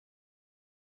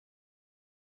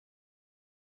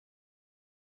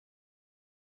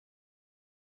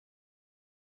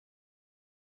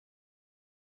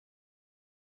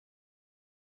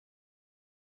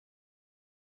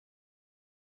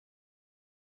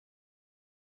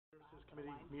Committee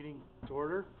meeting to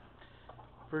order.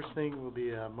 First thing will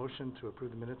be a motion to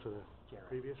approve the minutes of the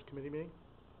previous committee meeting.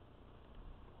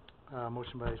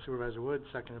 Motion by Supervisor Wood,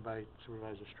 seconded by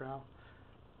Supervisor Strauss.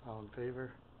 All in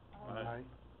favor? Aye.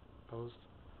 Opposed?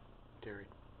 Carried.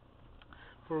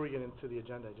 Before we get into the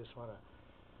agenda, I just wanna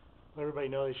let everybody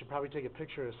know they should probably take a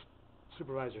picture of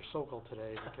Supervisor Sokol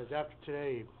today, because after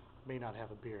today, he may not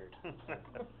have a beard.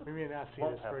 We may not see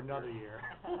Won't this have for a another beard. year.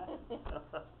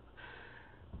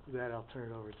 With that, I'll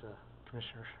turn it over to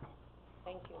Commissioner.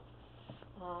 Thank you.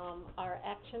 Our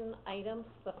action items,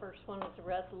 the first one is a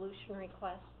resolution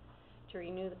request to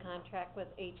renew the contract with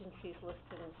agencies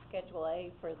listed in Schedule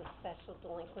A for the Special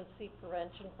Delinquency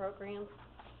Prevention Programs,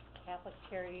 Catholic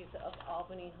Charities of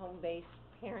Albany Home-Based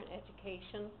Parent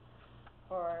Education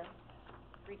for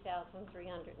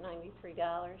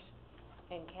 $3,393,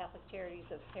 and Catholic Charities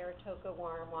of Saratoga,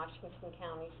 Warren, Washington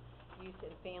Counties Youth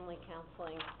and Family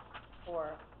Counseling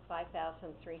for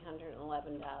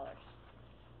 $5,311.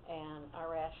 And our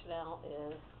rationale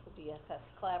is the DSS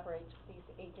collaborates with these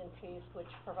agencies which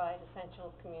provide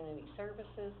essential community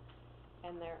services,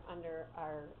 and they're under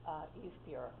our Youth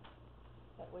Bureau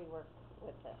that we work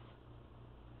with this.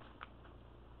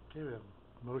 Okay, we have a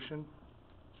motion,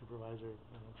 Supervisor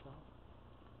Mansell,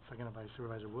 seconded by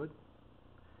Supervisor Wood.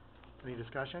 Any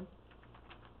discussion?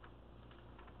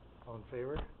 All in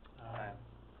favor? Aye.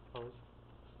 Opposed?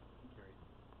 Carried.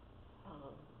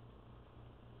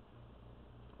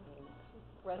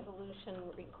 Resolution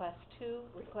request 2,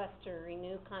 request to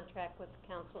renew contract with the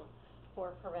Council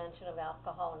for Prevention of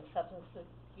Alcohol and Substance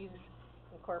Abuse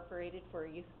Incorporated for a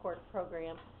youth court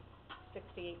program,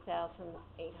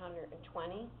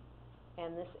 $68,820,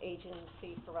 and this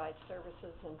agency provides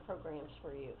services and programs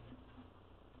for youth.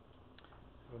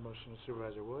 We have a motion of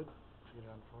Supervisor Wood to get it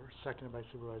on the floor, seconded by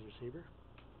Supervisor Seaver.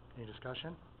 Any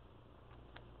discussion?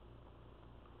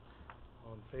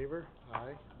 All in favor?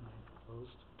 Aye.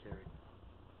 Opposed? Carried.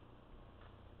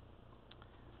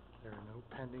 There are no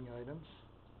pending items.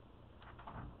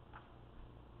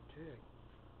 Okay.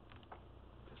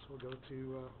 Guess we'll go to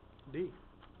D,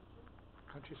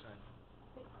 Countryside.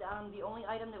 The only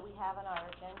item that we have on our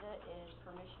agenda is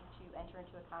permission to enter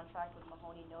into a contract with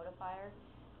Mahoney Notifier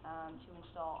to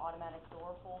install automatic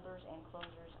door holders and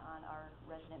closers on our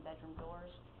resident bedroom doors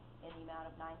in the amount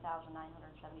of $9,972.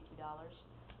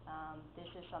 This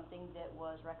is something that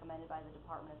was recommended by the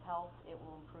Department of Health. It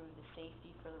will improve the safety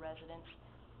for the residents,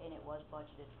 and it was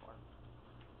budgeted for.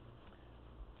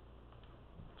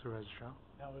 Supervisor Strauss?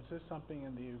 Now, is this something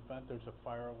in the event there's a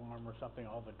fire alarm or something,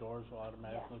 all the doors will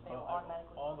automatically Yes, close? they will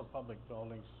automatically All close. the public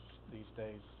buildings these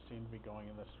days seem to be going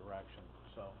in this direction,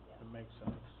 so Yes. it makes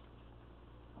sense.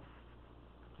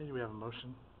 Okay, do we have a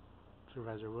motion?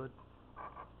 Supervisor Wood?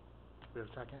 We have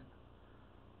a second?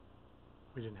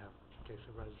 We didn't have. Okay,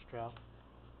 Supervisor Strauss?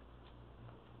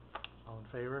 All in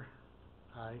favor?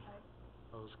 Aye.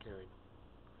 Opposed? Carried.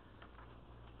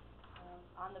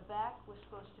 On the back was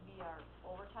supposed to be our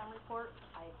overtime report.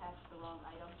 I attached the wrong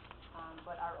item,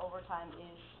 but our overtime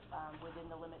is within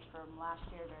the limits from last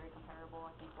year, very comparable.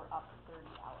 I think we're up 30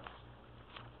 hours.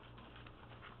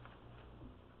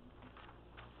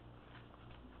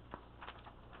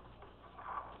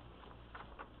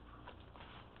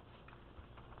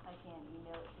 I can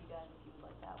email it to you guys if you would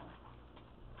like that one.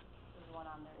 There's one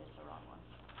on there, it's the wrong one.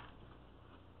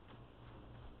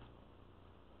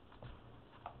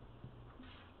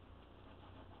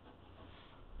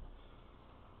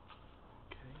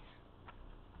 Okay.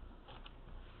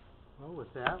 Well,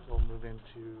 with that, we'll move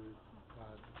into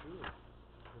Julie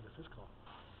for the fiscal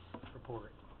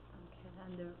report. Okay,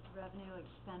 then the revenue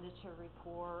expenditure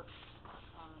report,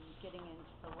 getting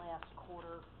into the last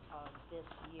quarter of this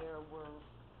year, we're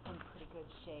in pretty good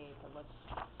shape. It looks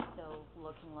still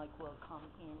looking like we'll come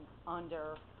in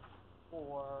under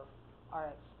for our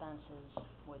expenses,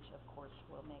 which of course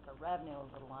will make our revenue a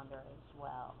little under as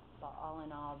well. But all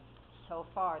in all, so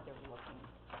far they're looking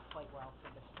quite well for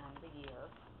this time of the year.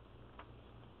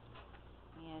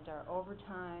 And our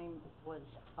overtime was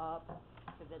up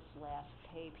for this last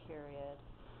pay period,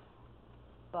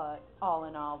 but all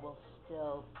in all, we'll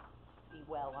still be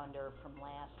well under from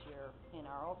last year in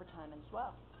our overtime as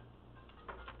well.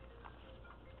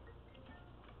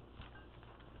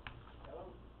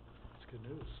 That's good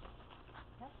news.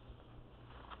 Yep.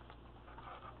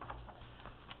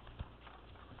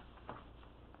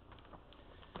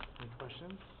 Any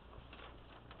questions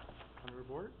on the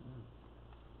report?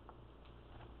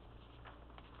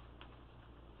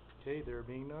 Okay, there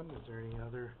being none, is there any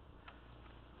other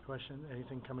question,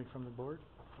 anything coming from the board,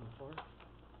 from the floor?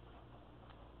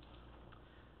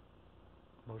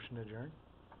 Motion adjourned?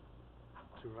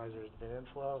 Supervisor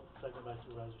D'Angelo, second by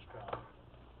Supervisor Stroud.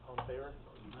 All in favor?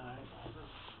 Aye.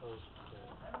 Opposed?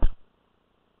 Carried.